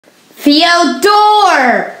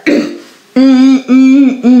Theodore!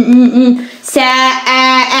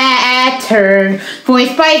 Saturn,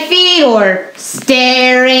 voiced by Theodore,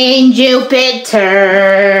 staring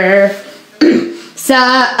Jupiter.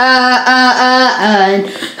 Sun,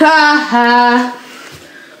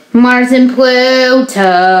 Mars and Pluto,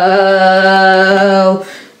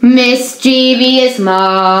 mischievous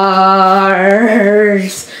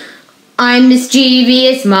Mars. I'm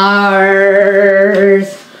mischievous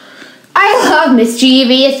Mars. I love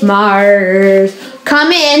mischievous Mars.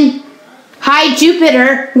 Come in. Hi,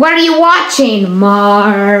 Jupiter. What are you watching?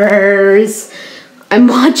 Mars. I'm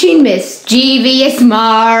watching mischievous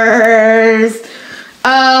Mars.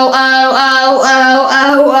 Oh, oh, oh, oh,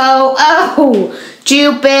 oh, oh, oh.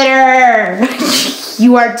 Jupiter.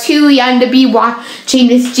 You are too young to be watching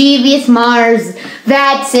mischievous Mars.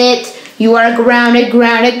 That's it. You are grounded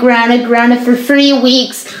for 3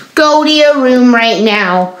 weeks. Go to your room right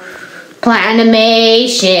now.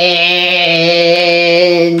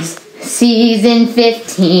 Planimations, Season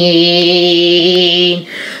 15.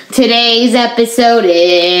 Today's episode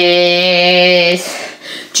is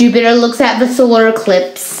Jupiter looks at the solar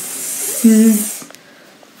eclipse.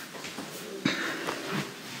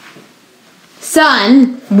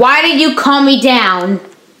 Son, why did you calm me down?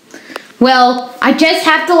 Well, I just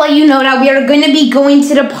have to let you know that we are going to be going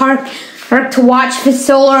to the park to watch the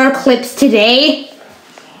solar eclipse today.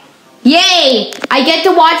 Yay! I get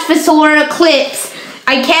to watch the solar eclipse.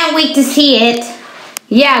 I can't wait to see it.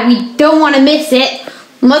 Yeah, we don't want to miss it.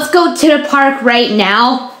 Let's go to the park right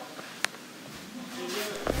now.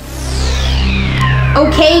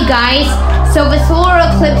 Okay, guys. So the solar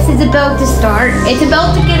eclipse is about to start. It's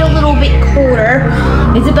about to get a little bit colder.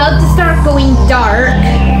 It's about to start going dark.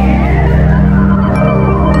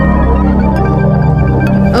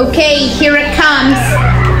 Okay, here it comes.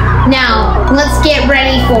 Now, let's get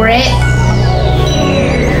ready for it.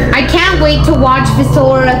 I can't wait to watch the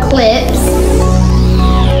solar eclipse.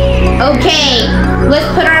 Okay, let's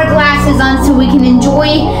put our glasses on so we can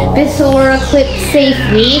enjoy the solar eclipse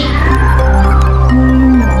safely.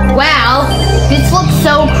 Wow, this looks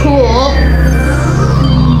so cool.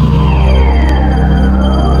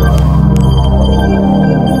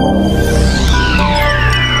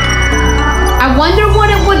 I wonder what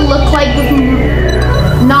it would look like with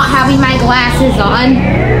not having my glasses on.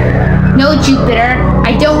 No, Jupiter,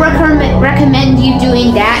 I don't recommend you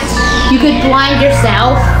doing that. You could blind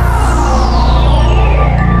yourself.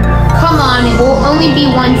 Come on, it will only be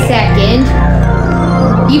 1 second.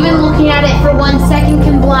 Even looking at it for 1 second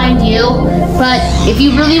can blind you. But if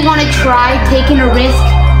you really want to try taking a risk,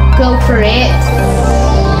 go for it.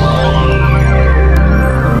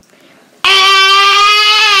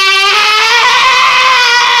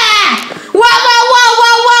 Wah, wah, wah,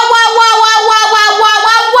 wah, wah, wah, wah.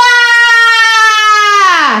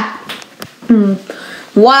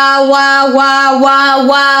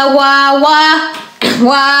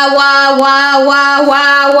 Wah, wah, wah, wah,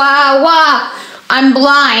 wah, wah, wah. I'm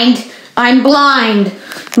blind.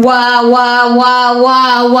 Wah, wah, wah,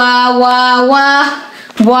 wah, wah, wah, wah.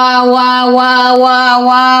 Wah, wah, wah, wah,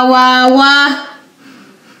 wah, wah, wah.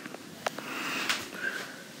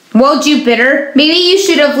 Well, Jupiter, maybe you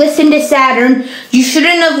should have listened to Saturn. You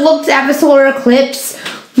shouldn't have looked at the solar eclipse.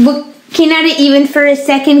 Looking at it even for a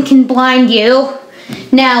second can blind you.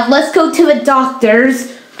 Now, let's go to the doctors.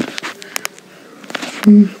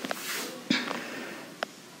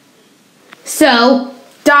 So,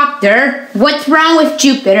 doctor, what's wrong with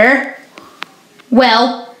Jupiter?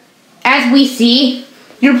 Well, as we see,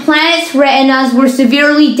 your planet's retinas were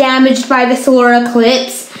severely damaged by the solar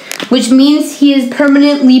eclipse, which means he is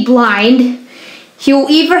permanently blind. He will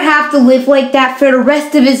either have to live like that for the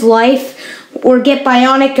rest of his life or get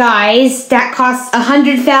bionic eyes that cost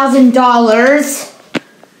 $100,000.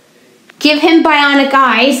 Give him bionic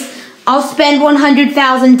eyes. I'll spend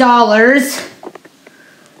 $100,000.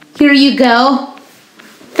 Here you go.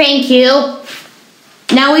 Thank you.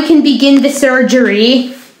 Now we can begin the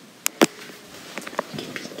surgery.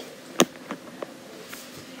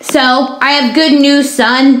 So, I have good news,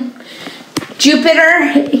 son.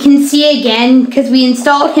 Jupiter can see again because we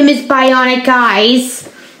installed him his bionic eyes.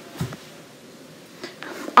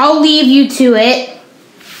 I'll leave you to it.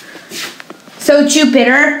 So,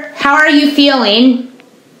 Jupiter, how are you feeling?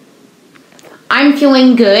 I'm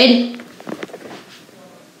feeling good.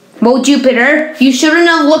 Well, Jupiter, you shouldn't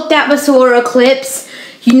have looked at the solar eclipse.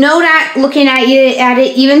 You know that looking at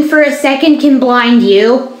it even for a second can blind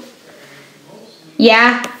you.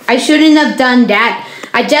 Yeah, I shouldn't have done that.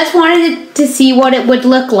 I just wanted to see what it would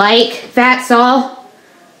look like, that's all.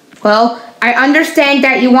 Well, I understand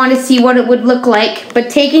that you want to see what it would look like, but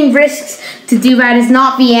taking risks to do that is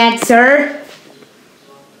not the answer.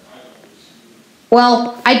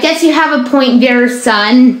 Well, I guess you have a point there,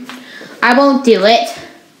 son. I won't do it.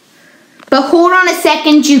 But hold on a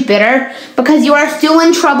second, Jupiter, because you are still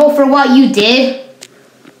in trouble for what you did.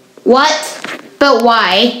 What? But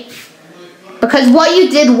why? Because what you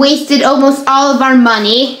did wasted almost all of our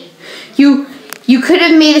money. You could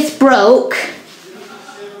have made us broke.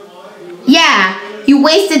 Yeah, you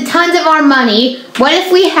wasted tons of our money. What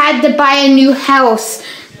if we had to buy a new house?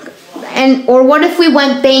 Or what if we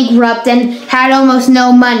went bankrupt and had almost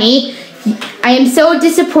no money? I am so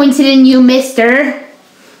disappointed in you, mister.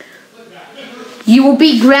 You will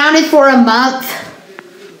be grounded for a month.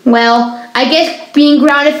 Well, I guess being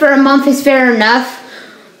grounded for a month is fair enough.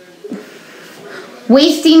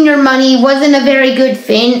 Wasting your money wasn't a very good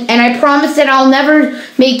thing, and I promise that I'll never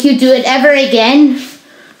make you do it ever again.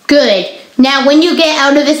 Good. Now, when you get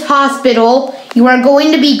out of this hospital, you are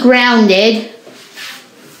going to be grounded.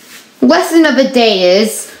 Lesson of the day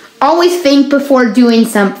is, always think before doing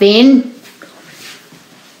something.